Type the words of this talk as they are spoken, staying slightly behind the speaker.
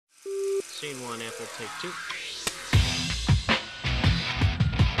Scene 1, Apple, take 2.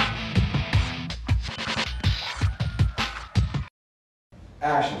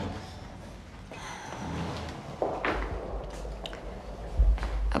 Action.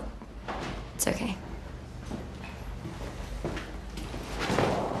 Oh, it's okay.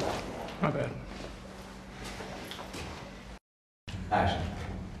 My bad. Action.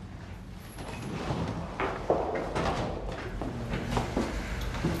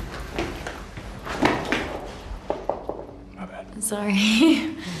 My bad. Sorry.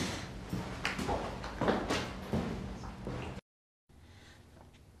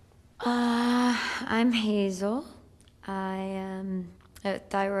 I'm Hazel. I had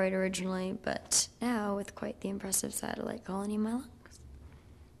thyroid originally, but now with quite the impressive satellite colony in my lungs.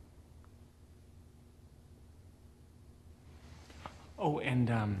 Oh, and,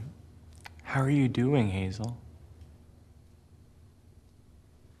 how are you doing, Hazel?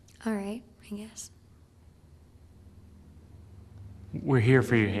 All right, I guess. We're here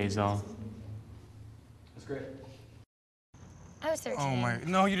for you, Hazel. That's great. I was 13. Oh my,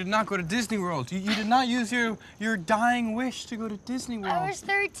 no, you did not go to Disney World. You did not use your dying wish to go to Disney World. I was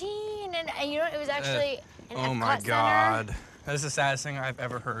 13, and you know, it was actually an Oh my Epcot God. Center. That is the saddest thing I've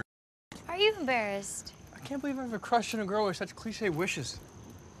ever heard. Are you embarrassed? I can't believe I have a crush on a girl with such cliche wishes.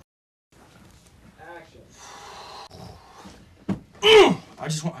 Action. I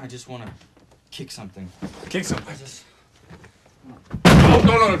just want to kick something. Kick something. Oh,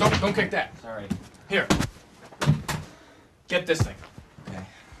 no, don't kick that. Sorry. Here. Get this thing. Okay.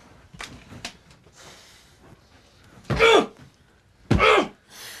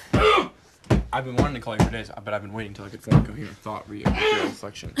 I've been wanting to call you for days, but I've been waiting until I could form a coherent thought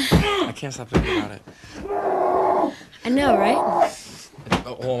reflection. I can't stop thinking about it. I know, right?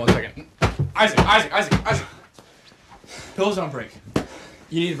 Oh, hold on 1 second. Isaac. Pillows don't break.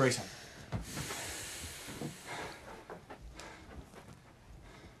 You need to break something.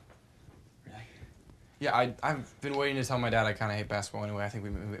 Really? Yeah, I've been waiting to tell my dad I kind of hate basketball anyway. I think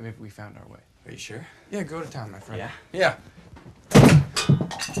we found our way. Are you sure? Yeah, go to town, my friend. Yeah? Yeah.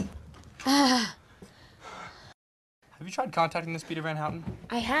 Have you tried contacting this Peter Van Houten?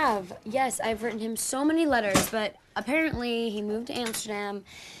 I have. Yes, I've written him so many letters, but apparently he moved to Amsterdam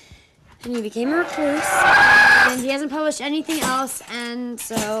and he became a recluse and he hasn't published anything else, and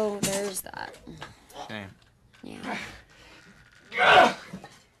so there's that. Shame. Yeah.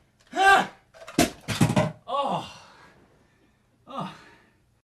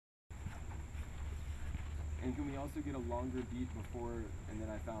 And can we also get a longer beat before, and then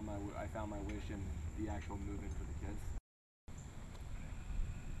I found my wish and the actual movement for the kids?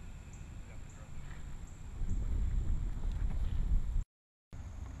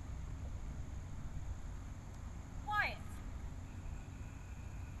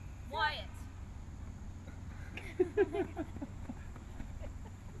 Wyatt.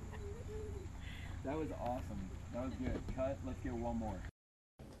 That was awesome. That was good. Cut. Let's get one more.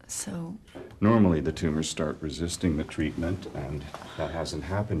 So, Normally, the tumors start resisting the treatment, and that hasn't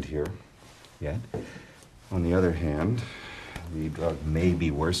happened here yet. On the other hand, the drug may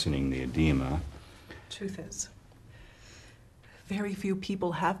be worsening the edema. Truth is, very few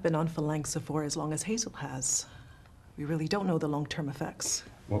people have been on phalanxa for as long as Hazel has. We really don't know the long-term effects.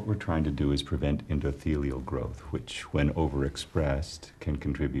 What we're trying to do is prevent endothelial growth, which, when overexpressed, can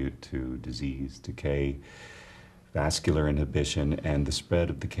contribute to disease, decay, vascular inhibition, and the spread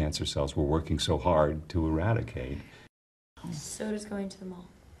of the cancer cells we're working so hard to eradicate. so does going to the mall.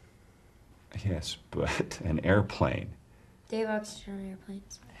 Yes, but an airplane. They have oxygen on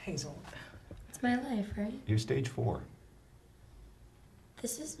airplanes. Hazel. It's my life, right? You're stage 4.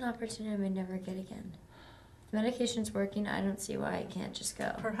 This is an opportunity I may never get again. If medication's working, I don't see why I can't just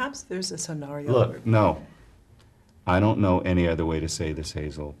go. Perhaps there's a scenario. Look, no. I don't know any other way to say this,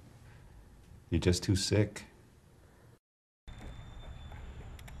 Hazel. You're just too sick.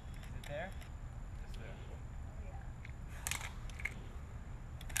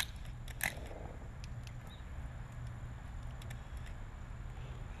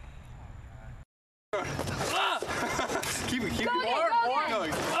 Keep going.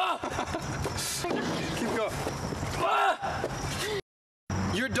 Keep going.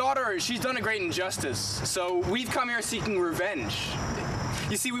 Your daughter, she's done a great injustice, so we've come here seeking revenge.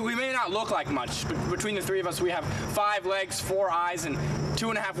 You see, we may not look like much, but between the three of us, we have 5 legs, 4 eyes, and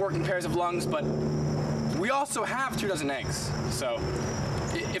 2.5 working pairs of lungs, but we also have 2 dozen eggs. So,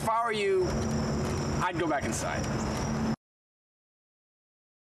 if I were you, I'd go back inside.